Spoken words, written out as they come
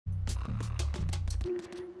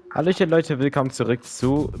Hallöchen Leute, willkommen zurück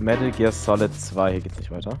zu Metal Gear Solid 2. Hier geht's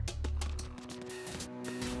nicht weiter.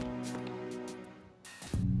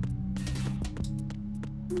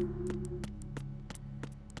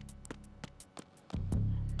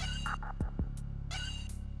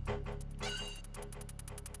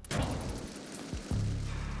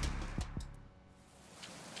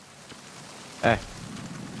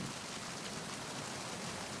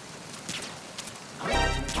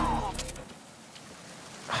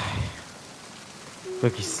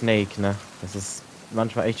 Wirklich Snake, ne? Das ist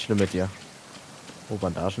manchmal echt schlimm mit dir. Oh,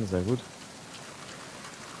 Bandagen, sehr gut.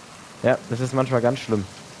 Ja, das ist manchmal ganz schlimm.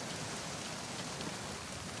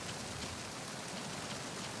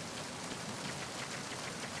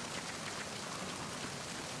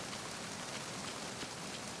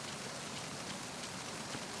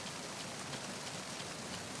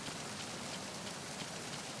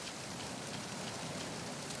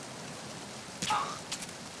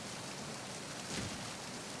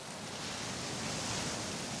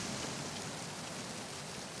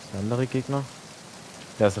 Der andere Gegner?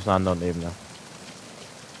 Der ist auf einer anderen Ebene.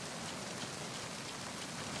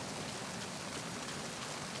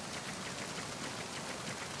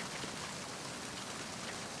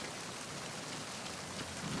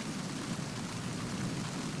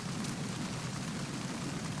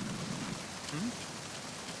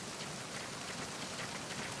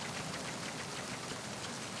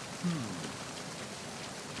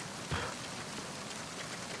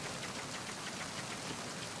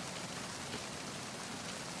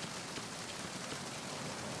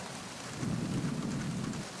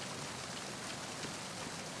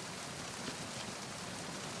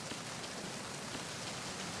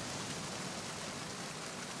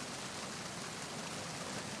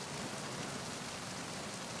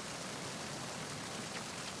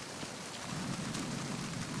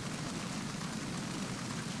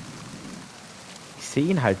 Ich sehe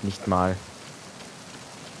ihn halt nicht mal.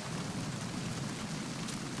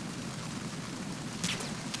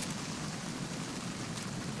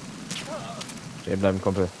 Stehen bleiben,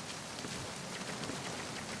 Kumpel.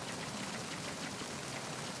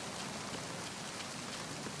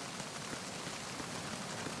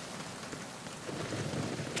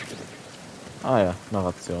 Ah ja,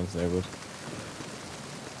 Narration, sehr gut.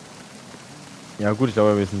 Ja gut, ich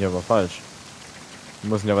glaube, wir sind hier aber falsch. Wir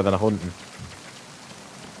müssen ja weiter nach unten.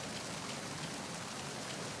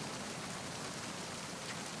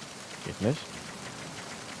 Geht nicht.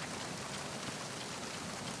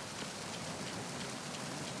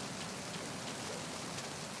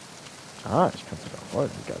 Ah, ich kann sogar rollen.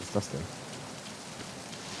 Wie geil ist das denn?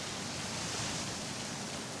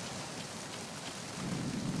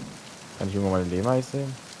 Kann ich irgendwann mal den Lehmai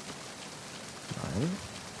sehen? Nein.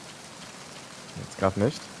 Jetzt gerade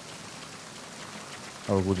nicht.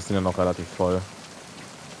 Aber gut, die sind ja noch relativ voll.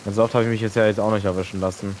 Ganz oft habe ich mich jetzt ja auch nicht erwischen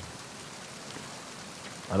lassen.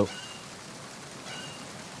 Hallo.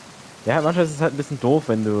 Ja, manchmal ist es halt ein bisschen doof,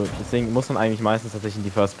 wenn du... Deswegen muss man eigentlich meistens tatsächlich in die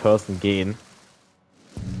First Person gehen.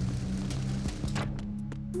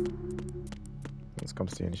 Jetzt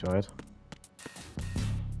kommst du hier nicht weit.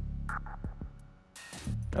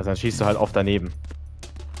 Also dann schießt du halt oft daneben.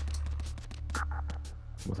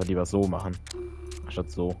 Du musst halt lieber so machen. Statt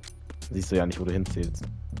so. Dann siehst du ja nicht, wo du hinzählst.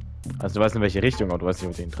 Also du weißt in welche Richtung, aber du weißt nicht,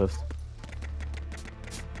 wo du ihn triffst.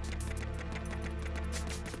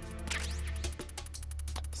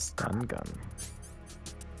 Stun Gun.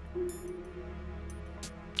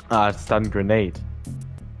 Ah, Stun Grenade.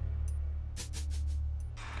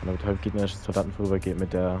 Kann damit halt gegnerisches Soldaten vorübergehen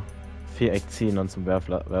mit der Viereck ziehen und zum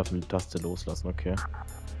Werfen die Taste loslassen, okay.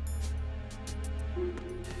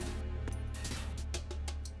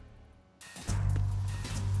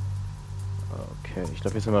 Okay, ich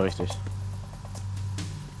glaube, hier sind wir richtig.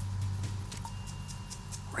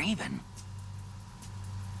 Raven.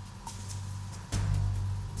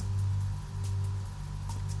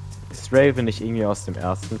 Ist Raven nicht irgendwie aus dem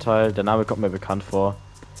ersten Teil? Der Name kommt mir bekannt vor.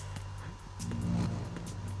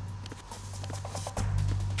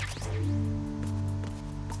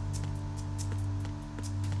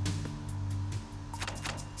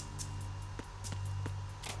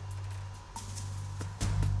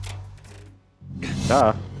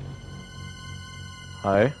 Ja.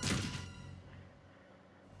 Hi.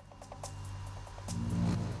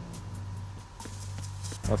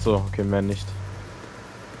 Achso, okay, mehr nicht.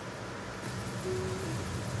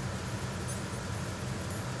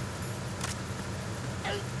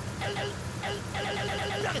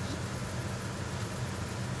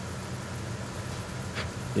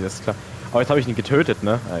 Nee, das ist klar. Aber jetzt habe ich ihn getötet,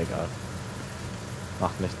 ne? Ah, egal.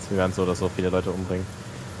 Macht nichts. Wir werden so oder so viele Leute umbringen.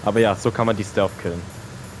 Aber ja, so kann man die Stealth killen.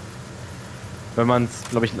 Wenn man es,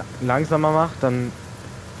 glaube ich, langsamer macht, dann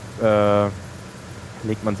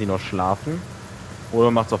legt man sie nur schlafen. Oder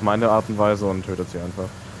macht es auf meine Art und Weise und tötet sie einfach.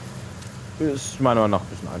 Ist meiner Meinung nach ein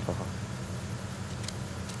bisschen einfacher.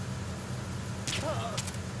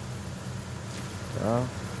 Ja.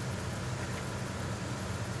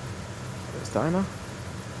 Ist da einer?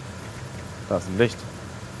 Da ist ein Licht.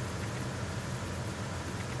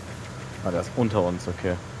 Ah, der ist unter uns,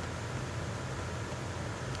 okay.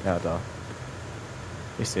 Ja, da.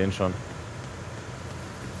 Ich sehe ihn schon.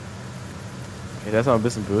 Okay, der ist aber ein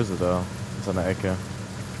bisschen böse da. In seiner Ecke.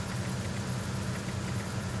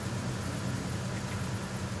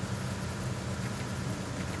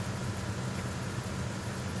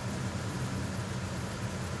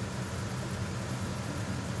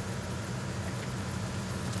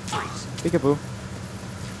 Peekaboo.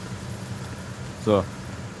 So.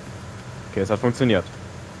 Okay, es hat funktioniert.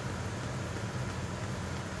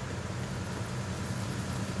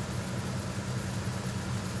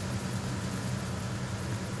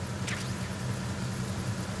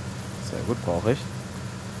 Sehr gut, brauche ich.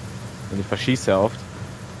 Und ich verschieße sehr oft,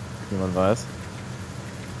 wie man weiß.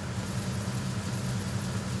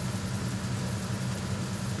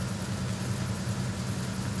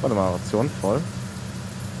 Warte mal, Ration voll.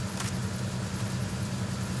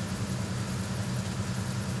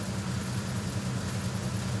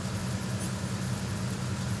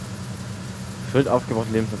 Füllt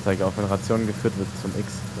aufgebrauchte Lebensanzeige auf, wenn Rationen geführt wird zum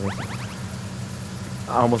X.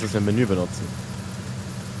 Ah, man muss es im Menü benutzen.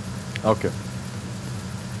 Okay.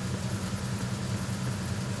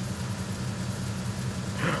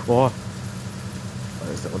 Oh.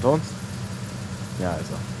 Ist der unter uns? Ja,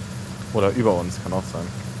 ist er. Oder über uns, kann auch sein.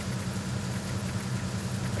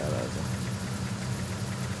 Ja, da ist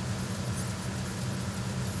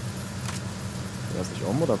er. Ist er sich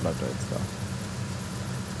um oder bleibt er jetzt da?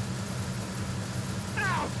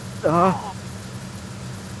 Ah.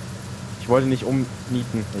 Ich wollte nicht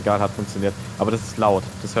umnieten. Egal, hat funktioniert. Aber das ist laut.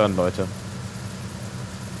 Das hören Leute.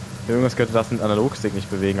 Irgendwas könnte das mit Analogstick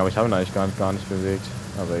nicht bewegen, aber ich habe ihn eigentlich gar nicht bewegt.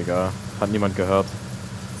 Aber egal. Hat niemand gehört.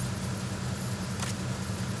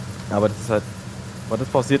 Aber das ist halt... Aber das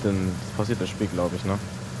pausiert das Spiel, glaube ich, ne?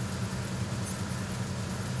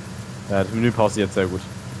 Ja, das Menü pausiert sehr gut.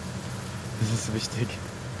 Das ist wichtig.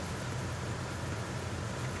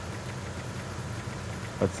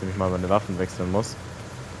 Falls ich nämlich mal meine Waffen wechseln muss.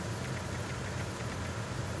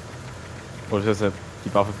 Oder dass ich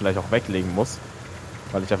die Waffe vielleicht auch weglegen muss.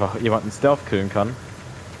 Weil ich einfach jemanden Stealth killen kann.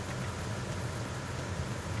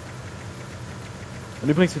 Und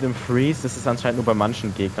übrigens mit dem Freeze, das ist anscheinend nur bei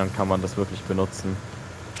manchen Gegnern kann man das wirklich benutzen.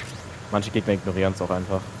 Manche Gegner ignorieren es auch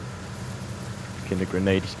einfach. Okay, eine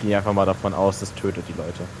Grenade. Ich gehe einfach mal davon aus, das tötet die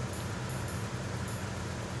Leute.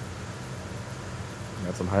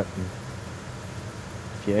 Ja, zum Halten.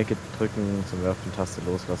 Vierecke drücken, zum Werfen, Taste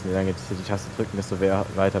loslassen. Je länger die Taste drücken, desto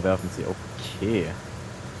weiter werfen sie. Okay.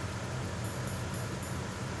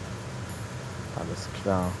 Alles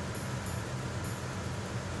klar.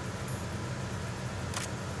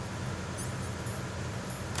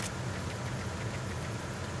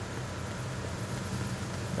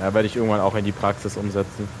 Ja, werde ich irgendwann auch in die Praxis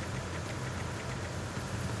umsetzen.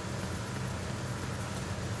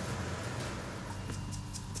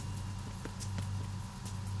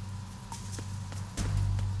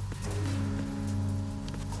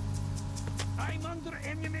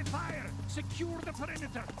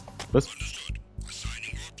 Was?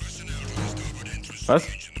 Was?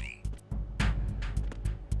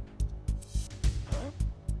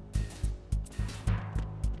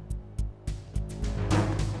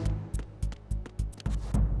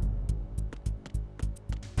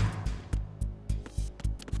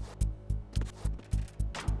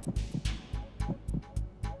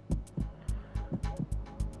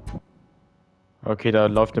 Okay, da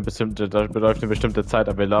läuft eine bestimmte Zeit,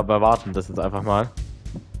 aber wir warten das jetzt einfach mal.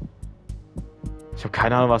 Ich habe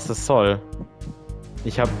keine Ahnung, was das soll.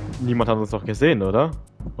 Niemand hat uns doch gesehen, oder?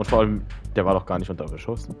 Und vor allem, der war doch gar nicht unter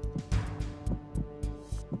Beschuss.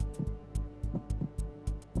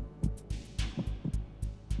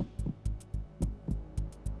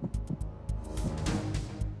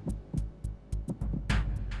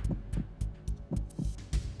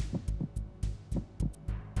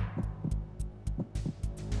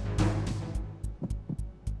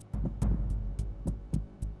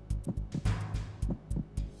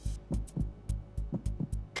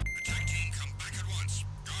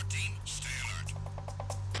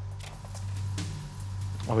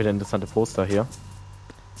 Auch wieder interessante Poster hier.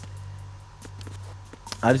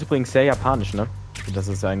 Alles übrigens sehr japanisch, ne? Das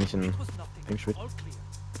ist ja eigentlich ein Dingspiel.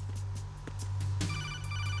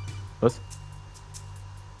 Was?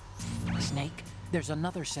 Snake, there's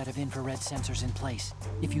another set of infrared sensors in place.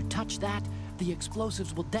 If you touch that, the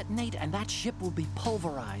explosives will detonate and that ship will be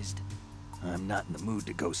pulverized. I'm not in the mood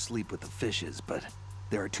to go sleep with the fishes, but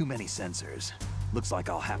there are too many sensors. Looks like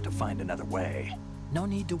I'll have to find another way. No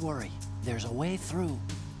need to worry. There's a way through.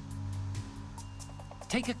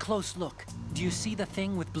 Take a close look. Do you see the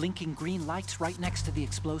thing with blinking green lights right next to the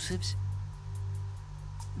explosives?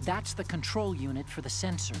 That's the control unit for the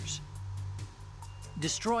sensors.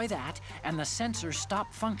 Destroy that, and the sensors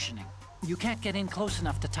stop functioning. You can't get in close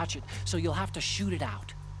enough to touch it, so you'll have to shoot it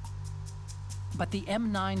out. But the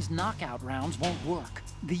M9's knockout rounds won't work.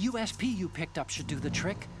 The USP you picked up should do the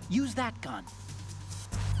trick. Use that gun.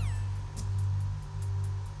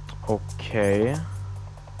 Okay.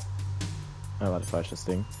 Ah, warte, falsches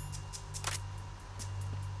Ding.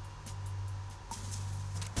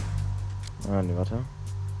 Ah, nee, warte.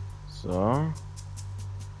 So.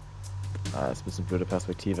 Ah, ist ein bisschen blöde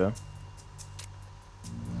Perspektive.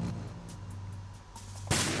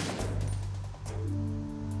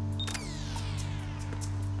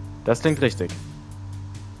 Das klingt richtig.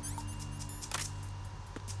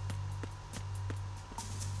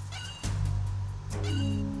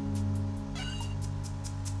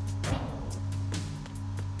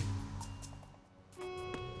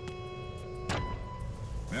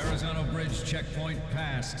 Verrazano Bridge checkpoint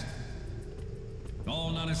passed.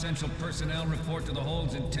 All non-essential personnel report to the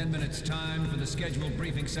holds in 10 minutes' time for the scheduled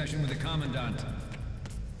briefing session with the Commandant.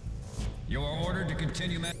 You are ordered to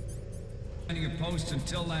continue manning your posts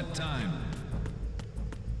until that time.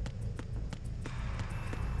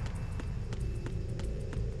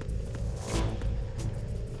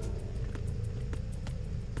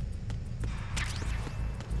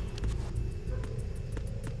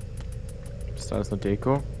 Ist da alles nur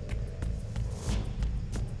Deko?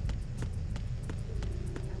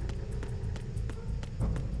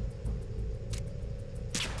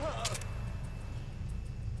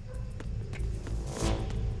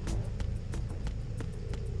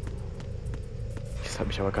 Das hat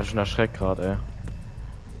mich aber ganz schön erschreckt gerade, ey.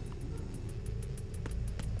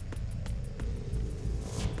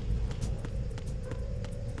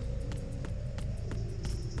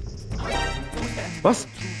 Was?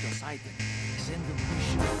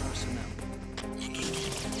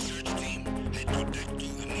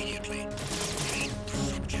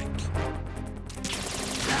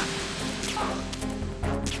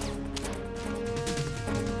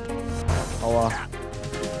 Aua.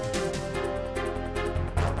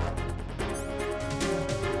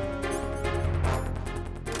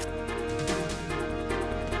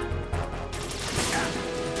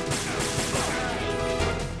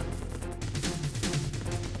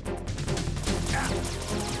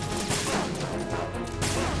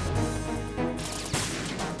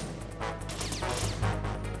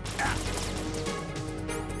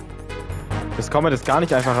 Das Combat ist gar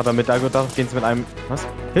nicht einfacher damit, dadurch gehen sie mit einem... Was?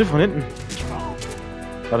 Hilfe von hinten!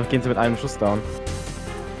 Dadurch gehen sie mit einem Schuss down.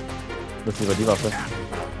 Das ist lieber die Waffe.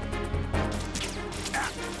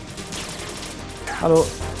 Hallo,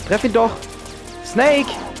 treff ihn doch!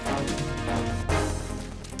 Snake!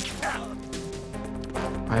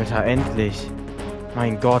 Alter, endlich!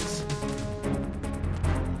 Mein Gott!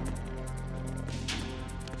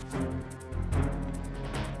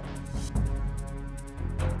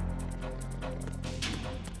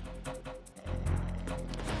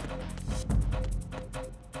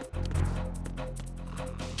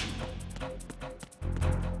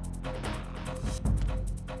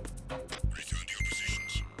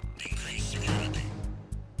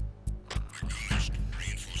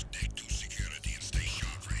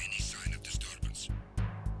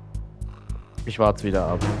 Ich warte wieder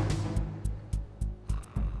ab.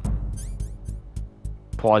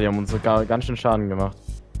 Boah, die haben uns sogar ganz schön Schaden gemacht.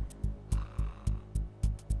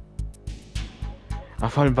 Ach,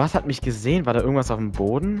 vor allem, was hat mich gesehen? War da irgendwas auf dem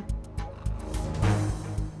Boden?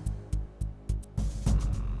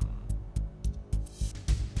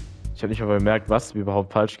 Ich habe nicht mal bemerkt, was wir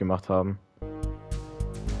überhaupt falsch gemacht haben.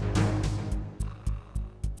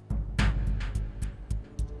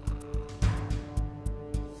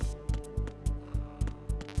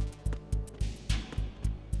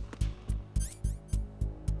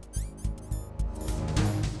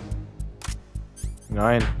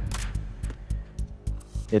 Nein.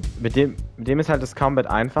 Ja, mit dem ist halt das Combat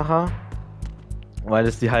einfacher, weil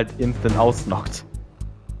es die halt instant ausnockt.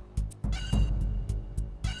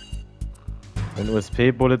 Bei den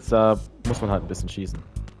USP-Bullets, da muss man halt ein bisschen schießen.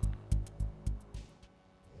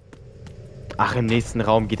 Ach, im nächsten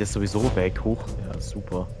Raum geht es sowieso weg. Hoch. Ja,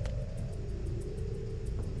 super.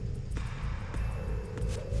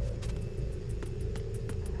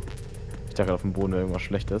 Ich dachte, auf dem Boden wäre irgendwas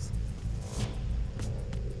Schlechtes.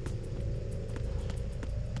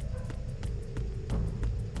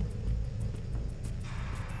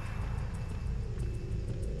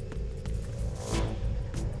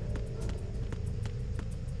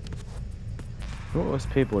 Oh,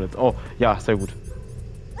 SP-Bullets. Oh, ja, sehr gut.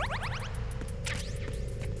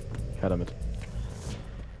 Ja, damit.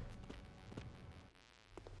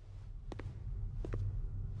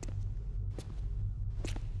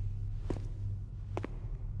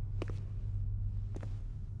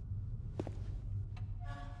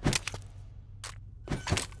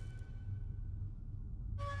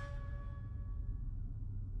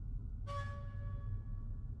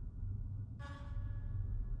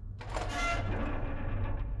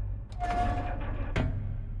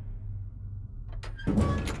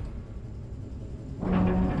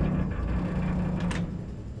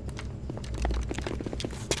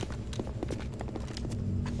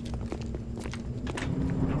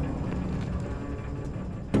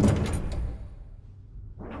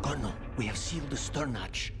 We have sealed the stern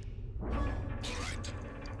hatch.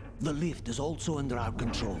 The lift is also under our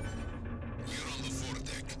control. We're on the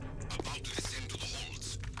foredeck, about to descend to the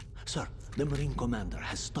holds. Sir, the Marine Commander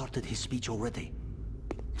has started his speech already.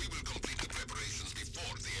 We will complete the preparations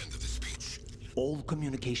before the end of the speech. All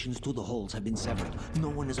communications to the holds have been severed. No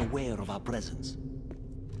one is aware of our presence.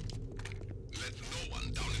 Let no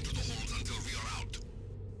one down into the holds until we are out.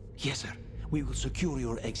 Yes, sir. We will secure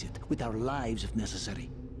your exit, with our lives if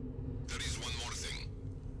necessary. There is one more thing.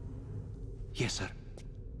 Yes, sir.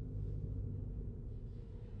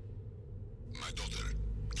 My daughter,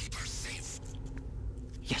 keep her safe.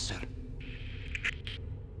 Yes, sir.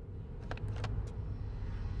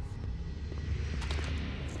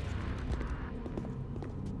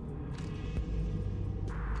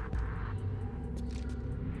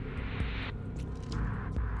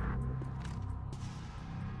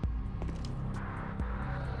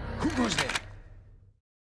 Who goes there?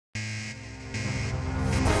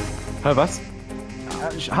 Was?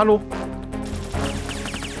 Hallo?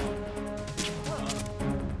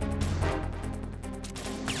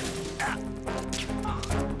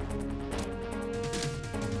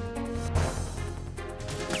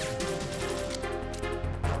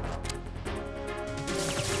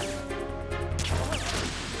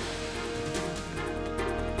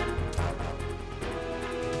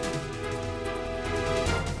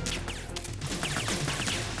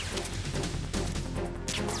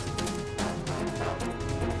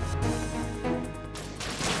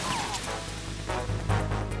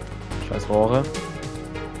 Scheiß Rohre.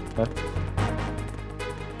 Hä?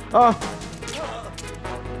 Ah!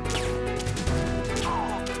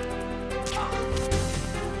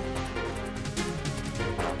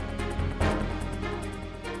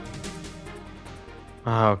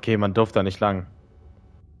 Ah, okay, man durfte da nicht lang.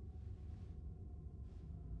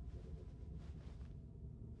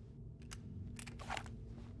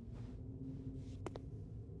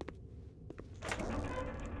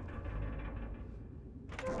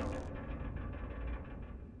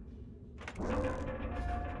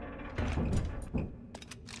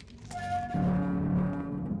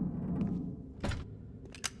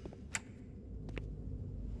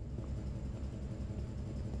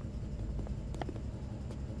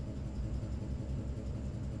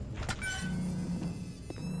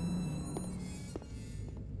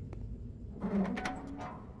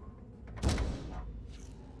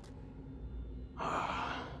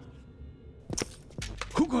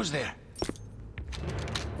 Who goes there?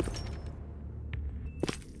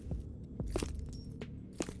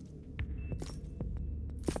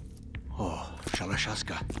 Oh,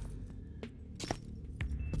 Shalashaska.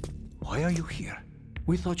 Why are you here?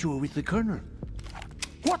 We thought you were with the Colonel.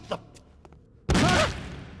 What the?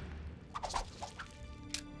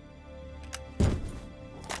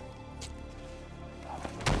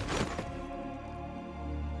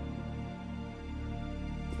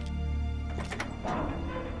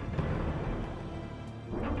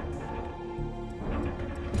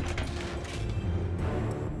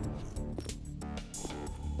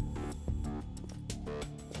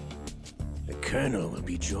 The Colonel will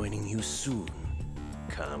be joining you soon,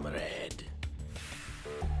 comrade.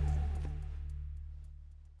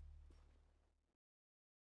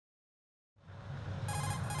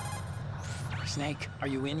 Snake, are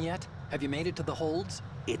you in yet? Have you made it to the holds?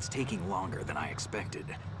 It's taking longer than I expected.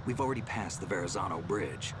 We've already passed the Verrazano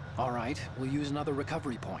Bridge. All right, we'll use another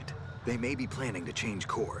recovery point. They may be planning to change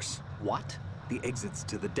course. What? The exits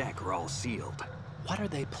to the deck are all sealed. What are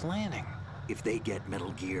they planning? If they get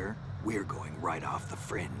Metal Gear, we're going right off the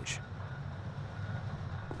fringe.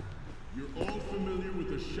 You're all familiar with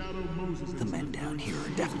the Shadow Moses. The men down here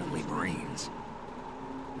are definitely Marines.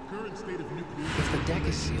 The current state of nuclear. If the deck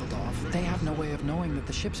is sealed off, they have no way of knowing that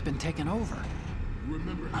the ship's been taken over.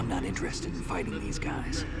 I'm not interested in fighting these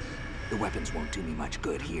guys. The weapons won't do me much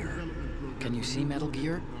good here. Can you see Metal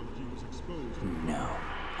Gear? No.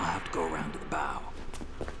 I'll have to go around to the bow.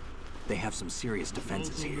 They have some serious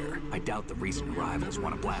defenses here. I doubt the recent arrivals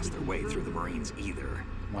want to blast their way through the Marines either.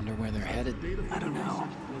 Wonder where they're headed. I don't know.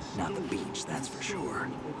 Not the beach, that's for sure.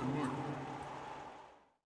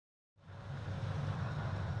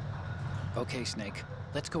 Okay, Snake.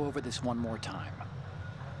 Let's go over this one more time.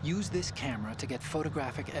 Use this camera to get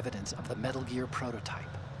photographic evidence of the Metal Gear prototype.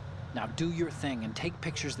 Now do your thing and take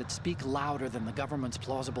pictures that speak louder than the government's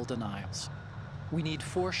plausible denials. We need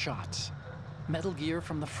 4 shots. Metal Gear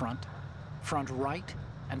from the front, front right,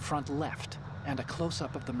 and front left, and a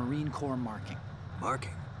close-up of the Marine Corps marking.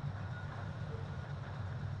 Marking?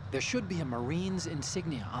 There should be a Marine's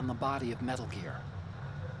insignia on the body of Metal Gear.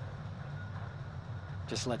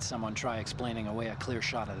 Just let someone try explaining away a clear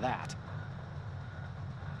shot of that.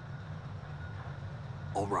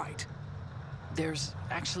 All right. There's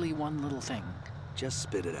actually one little thing. Just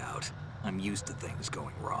spit it out. I'm used to things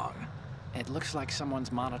going wrong. It looks like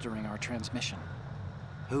someone's monitoring our transmission.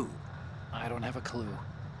 Who? I don't have a clue.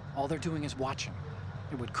 All they're doing is watching.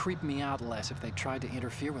 It would creep me out less if they tried to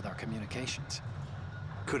interfere with our communications.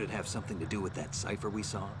 Could it have something to do with that cipher we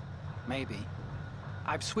saw? Maybe.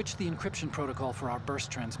 I've switched the encryption protocol for our burst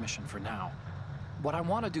transmission for now. What I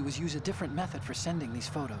want to do is use a different method for sending these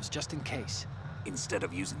photos, just in case. Instead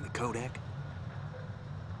of using the codec?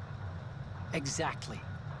 Exactly.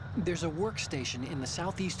 There's a workstation in the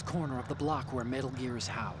southeast corner of the block where Metal Gear is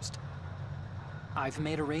housed. I've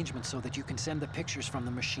made arrangements so that you can send the pictures from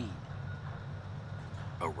the machine.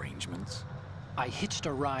 Arrangements? I hitched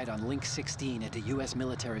a ride on Link 16 into US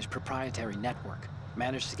military's proprietary network.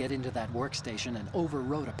 Managed to get into that workstation and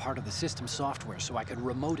overwrote a part of the system software so I could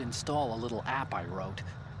remote install a little app I wrote.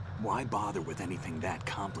 Why bother with anything that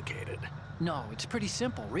complicated? No, it's pretty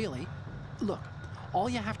simple, really. Look, all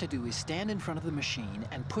you have to do is stand in front of the machine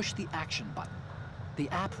and push the action button. The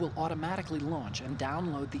app will automatically launch and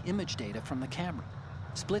download the image data from the camera,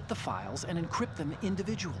 split the files, and encrypt them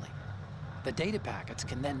individually. The data packets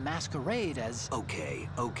can then masquerade as... Okay.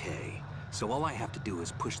 So all I have to do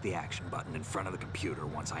is push the action button in front of the computer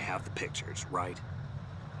once I have the pictures, right?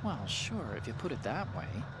 Well, sure, if you put it that way.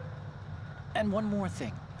 And one more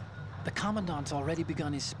thing. The Commandant's already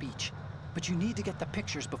begun his speech, but you need to get the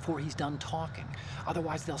pictures before he's done talking.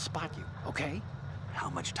 Otherwise, they'll spot you, okay? How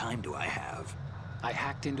much time do I have? I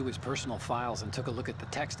hacked into his personal files and took a look at the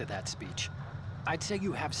text of that speech. I'd say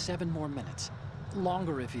you have 7 more minutes.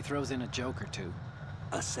 Longer if he throws in a joke or two.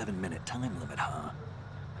 A 7-minute time limit, huh?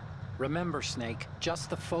 Remember, Snake, just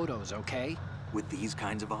the photos, okay? With these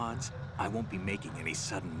kinds of odds, I won't be making any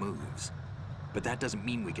sudden moves. But that doesn't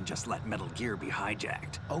mean we can just let Metal Gear be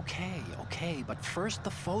hijacked. Okay, but first the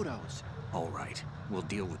photos. All right, we'll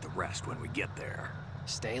deal with the rest when we get there.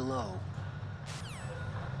 Stay low.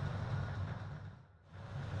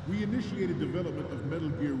 We initiated development of Metal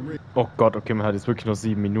Gear Ray. Oh Gott, okay, man hat jetzt wirklich nur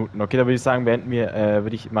 7 Minuten. Okay, dann würde ich sagen,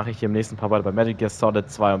 mache ich hier im nächsten Part weiter bei Metal Gear Solid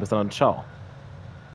 2 und bis dann und ciao.